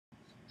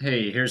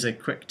Hey, here's a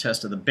quick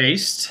test of the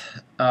bass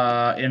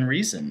in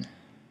Reason.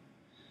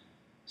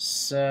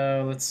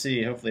 So let's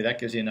see, hopefully that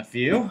gives you enough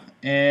view.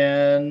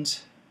 And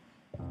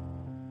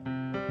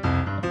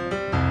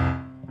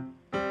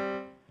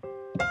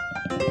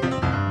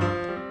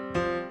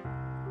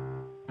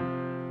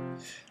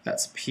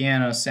that's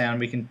piano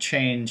sound. We can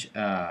change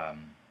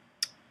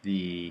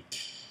the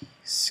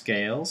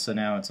scale, so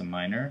now it's a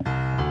minor.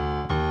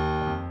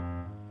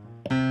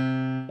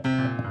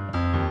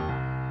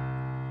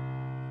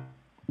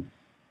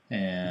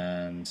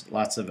 And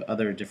lots of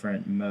other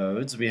different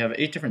modes. We have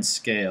 8 different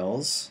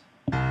scales.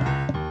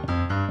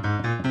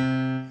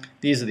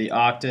 These are the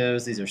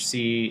octaves, these are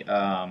C,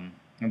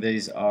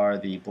 these are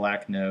the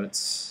black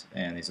notes,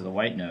 and these are the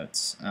white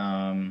notes.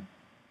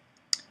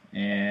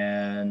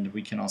 And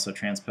we can also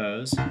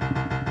transpose.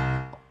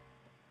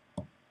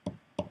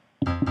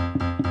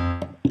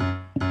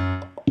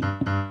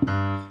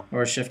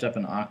 Or shift up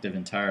an octave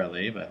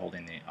entirely by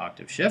holding the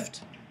octave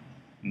shift.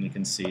 And you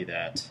can see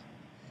that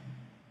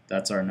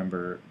that's our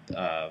number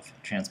of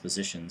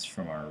transpositions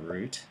from our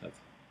root of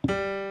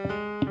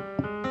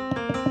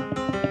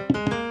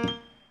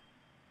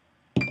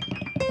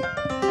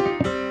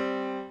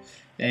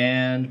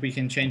and we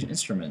can change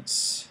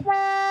instruments.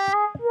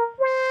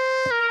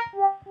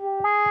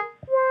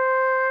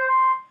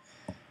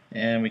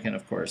 And we can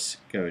of course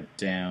go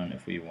down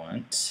if we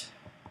want.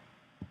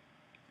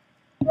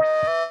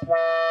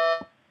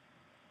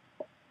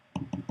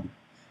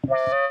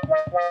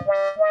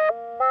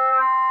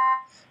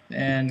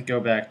 And go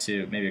back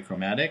to maybe a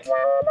chromatic.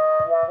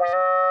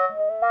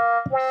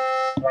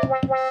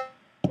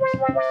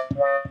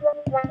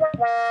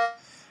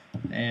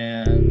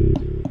 And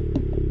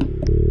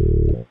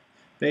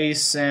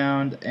bass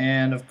sound,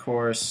 and of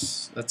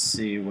course, let's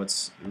see,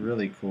 what's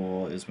really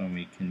cool is when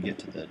we can get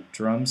to the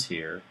drums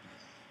here.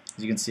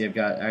 As you can see, I've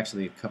got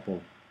actually a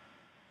couple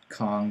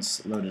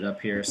congs loaded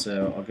up here,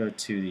 so I'll go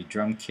to the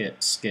drum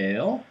kit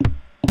scale.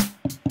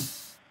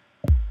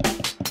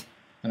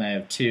 And I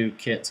have 2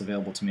 kits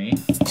available to me.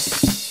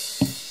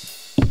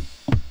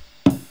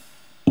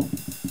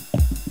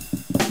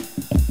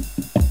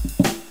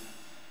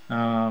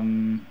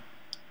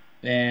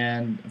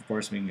 And of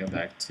course we can go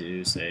back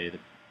to, say, the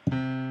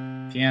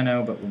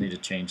piano, but we'll need to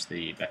change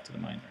back to the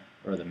minor,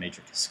 or the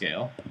major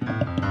scale.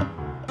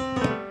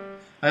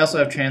 I also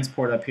have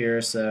transport up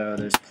here, so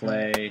there's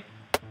play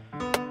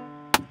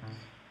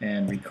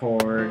and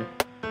record.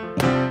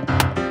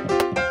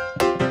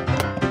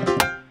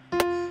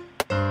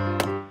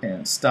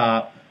 And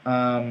stop.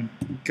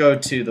 Go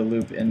to the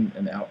loop in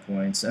and out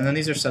points, and then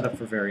these are set up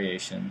for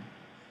variation.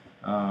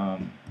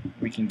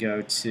 We can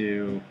go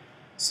to,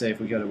 say, if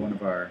we go to one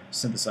of our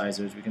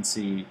synthesizers, we can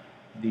see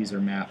these are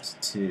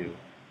mapped to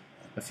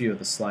a few of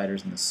the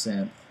sliders in the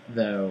synth,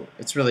 though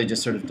it's really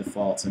just sort of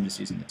defaults. I'm just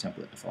using the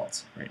template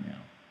defaults right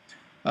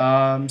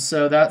now.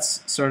 So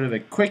that's sort of a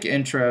quick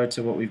intro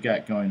to what we've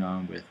got going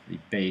on with the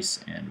bass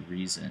and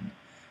Reason.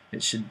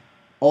 It should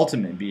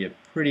ultimately be a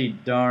pretty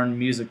darn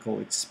musical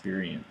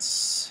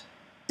experience.